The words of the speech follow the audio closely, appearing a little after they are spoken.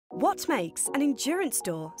What makes an endurance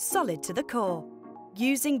door solid to the core?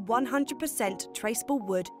 Using 100% traceable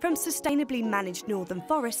wood from sustainably managed northern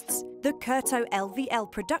forests, the Curto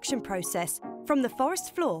LVL production process from the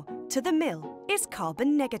forest floor to the mill is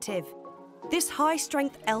carbon negative. This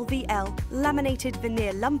high-strength LVL laminated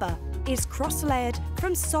veneer lumber is cross-layered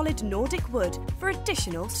from solid Nordic wood for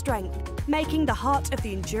additional strength, making the heart of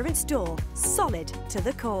the endurance door solid to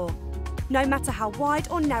the core. No matter how wide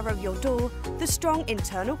or narrow your door, the strong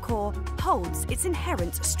internal core holds its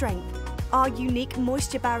inherent strength. Our unique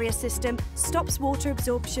moisture barrier system stops water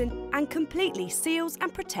absorption and completely seals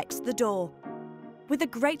and protects the door. With a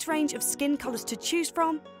great range of skin colours to choose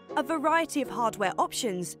from, a variety of hardware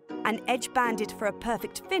options, and edge banded for a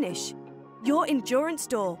perfect finish, your endurance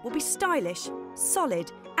door will be stylish, solid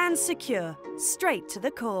and secure, straight to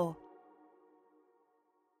the core.